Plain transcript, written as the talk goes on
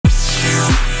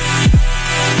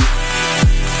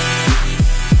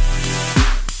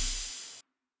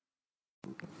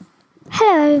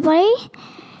Hello everybody,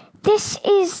 this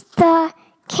is the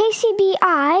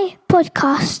KCBI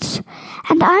podcast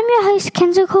and I'm your host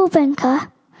Kenzo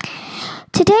Benker.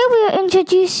 Today we are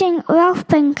introducing Ralph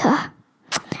Benker.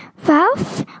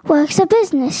 Ralph works a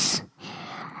business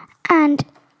and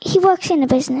he works in a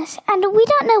business and we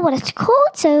don't know what it's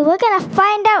called, so we're going to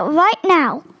find out right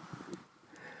now.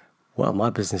 Well,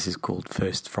 my business is called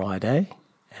First Friday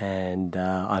and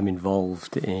I'm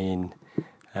involved in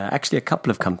actually a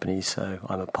couple of companies. So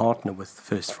I'm a partner with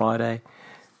First Friday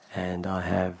and I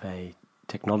have a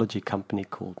technology company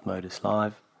called Modus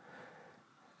Live,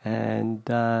 and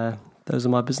those are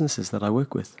my businesses that I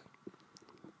work with.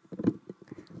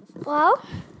 Well,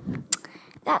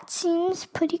 that seems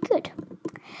pretty good.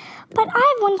 But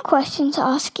I have one question to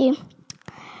ask you.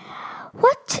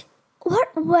 What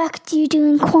work do you do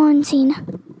in quarantine?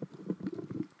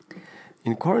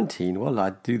 In quarantine, well,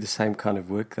 I do the same kind of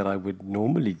work that I would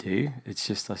normally do. It's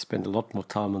just I spend a lot more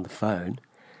time on the phone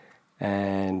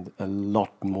and a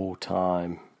lot more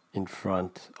time in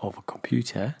front of a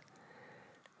computer.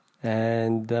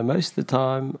 And most of the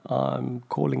time I'm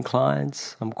calling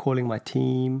clients, I'm calling my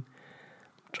team,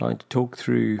 trying to talk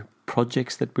through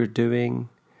projects that we're doing.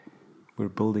 We're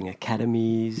building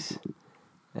academies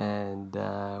and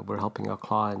we're helping our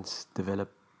clients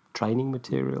develop training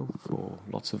material for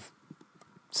lots of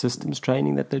systems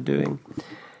training that they're doing.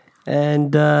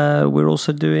 And we're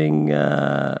also doing,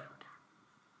 I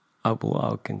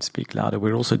can speak louder,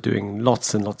 we're also doing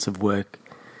lots and lots of work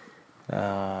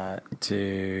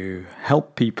to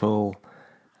help people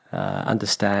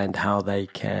understand how they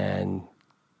can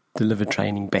deliver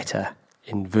training better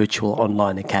in virtual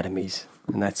online academies.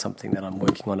 And that's something that I'm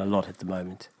working on a lot at the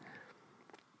moment.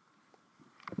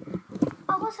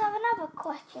 I also have another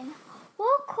question.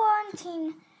 Will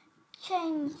quarantine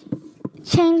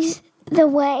change the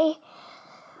way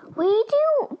we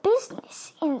do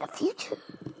business in the future?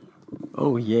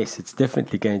 Oh yes, it's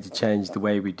definitely going to change the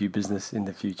way we do business in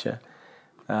the future.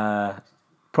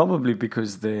 Probably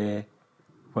because there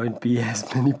won't be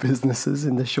as many businesses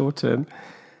in the short term,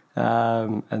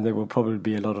 and there will probably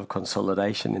be a lot of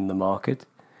consolidation in the market.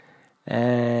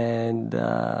 And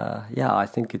I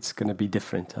think it's going to be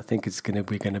different. I think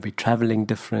we're going to be traveling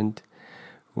different.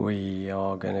 We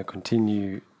are going to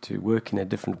continue to work in a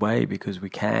different way because we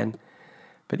can.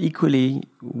 But equally,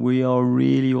 we are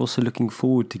really also looking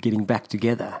forward to getting back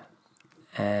together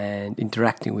and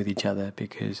interacting with each other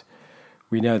because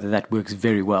we know that works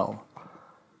very well.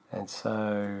 And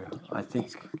so I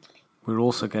think we're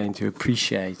also going to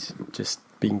appreciate just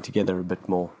being together a bit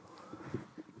more,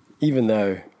 even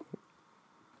though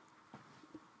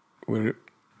we're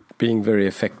being very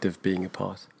effective being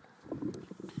apart.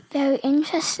 Very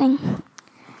interesting.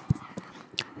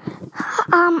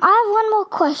 I have one more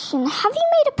question. Have you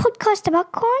made a podcast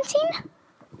about quarantine?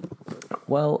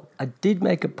 Well, I did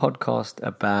make a podcast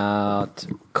about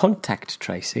contact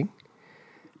tracing,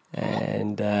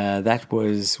 and that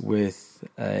was with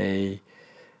a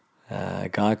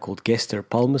guy called Gester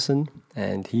Palmerson,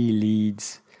 and he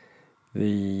leads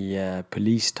the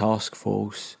police task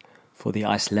force for the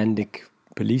Icelandic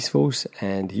police force,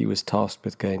 and he was tasked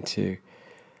with going to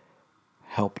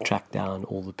help track down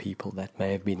all the people that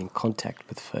may have been in contact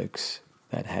with folks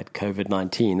that had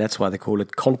COVID-19. That's why they call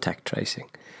it contact tracing.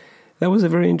 That was a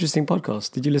very interesting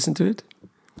podcast. Did you listen to it?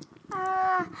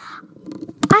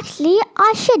 Actually,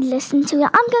 I should listen to it.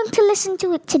 I'm going to listen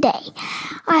to it today.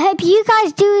 I hope you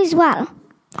guys do as well.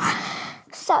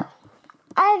 So,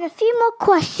 I have a few more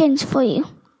questions for you.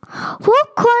 Will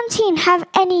quarantine have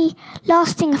any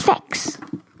lasting effects?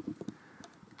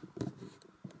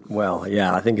 Well,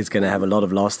 yeah, I think it's going to have a lot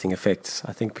of lasting effects.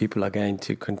 I think people are going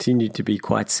to continue to be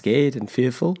quite scared and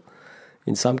fearful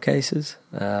in some cases.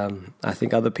 I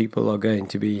think other people are going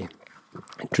to be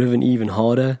driven even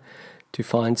harder to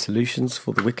find solutions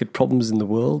for the wicked problems in the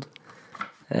world.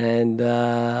 And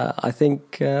I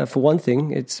think, for one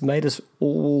thing, it's made us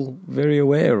all very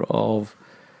aware of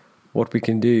what we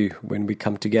can do when we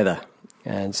come together.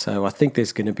 And so I think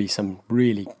there's going to be some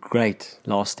really great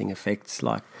lasting effects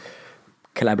like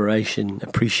collaboration,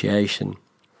 appreciation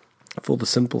for the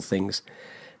simple things.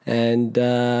 And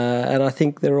I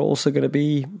think there are also going to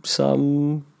be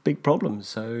some big problems.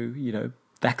 So,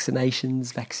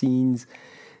 vaccinations, vaccines,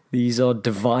 these are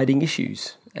dividing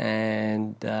issues.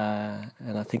 And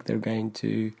I think they're going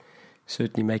to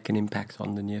certainly make an impact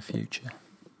on the near future.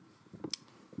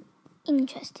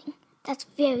 Interesting. That's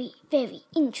very, very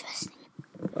interesting.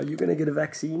 Are you going to get a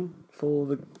vaccine for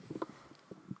the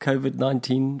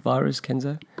COVID-19 virus,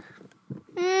 Kenzo?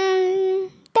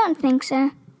 Don't think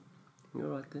so. All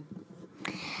right then.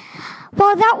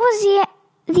 Well, that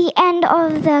was the end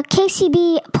of the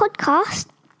KCB podcast.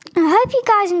 I hope you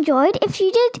guys enjoyed. If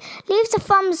you did, leave the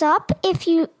thumbs up if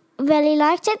you really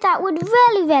liked it. That would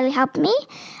really, really help me.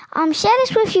 Share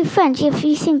this with your friends if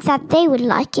you think that they would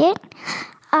like it.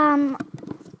 Bye!